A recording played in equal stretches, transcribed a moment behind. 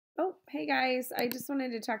Oh, hey guys, I just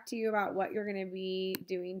wanted to talk to you about what you're going to be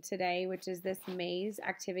doing today, which is this maze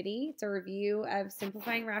activity. It's a review of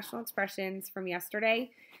simplifying rational expressions from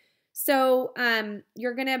yesterday. So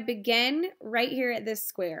you're going to begin right here at this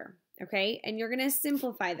square, okay? And you're going to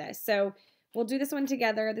simplify this. So we'll do this one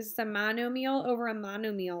together. This is a monomial over a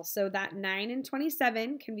monomial. So that 9 and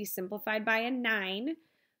 27 can be simplified by a 9.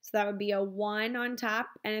 So that would be a 1 on top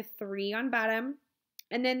and a 3 on bottom.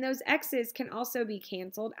 And then those x's can also be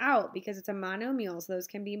canceled out because it's a monomial, so those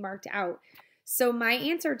can be marked out. So my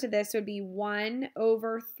answer to this would be 1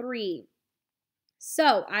 over 3.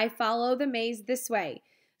 So I follow the maze this way.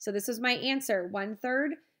 So this was my answer, 1/3.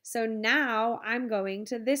 So now I'm going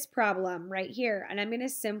to this problem right here, and I'm going to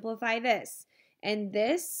simplify this. And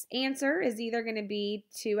this answer is either going to be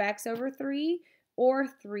 2x over 3 or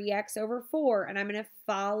 3x over 4. And I'm going to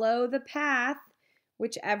follow the path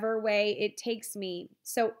whichever way it takes me.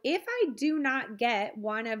 So if I do not get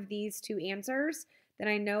one of these two answers, then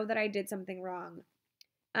I know that I did something wrong.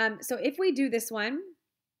 So if we do this one,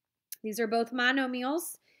 these are both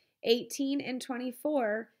monomials. 18 and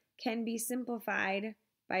 24 can be simplified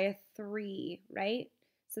by a 3, right?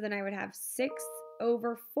 So then I would have 6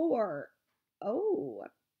 over 4. Oh,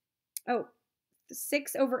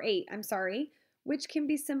 6 over 8, I'm sorry, which can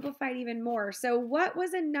be simplified even more. So what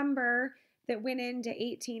was a number that went into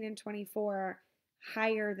 18 and 24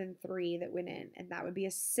 higher than 3 that went in? And that would be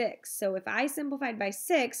a 6. So if I simplified by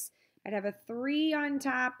 6, I'd have a 3 on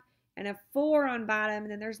top and a 4 on bottom,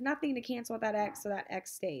 and then there's nothing to cancel with that x, so that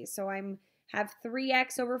x stays. So I'm have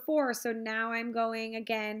 3x over 4. So now I'm going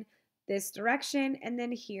again this direction, and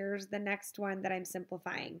then here's the next one that I'm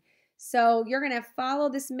simplifying. So you're going to follow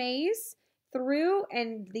this maze through,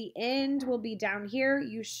 and the end will be down here.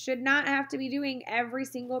 You should not have to be doing every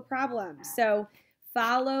single problem. So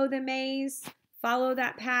follow the maze, follow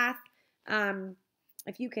that path.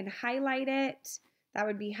 If you can highlight it, that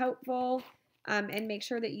would be helpful. And make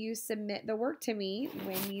sure that you submit the work to me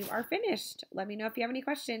when you are finished. Let me know if you have any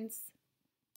questions.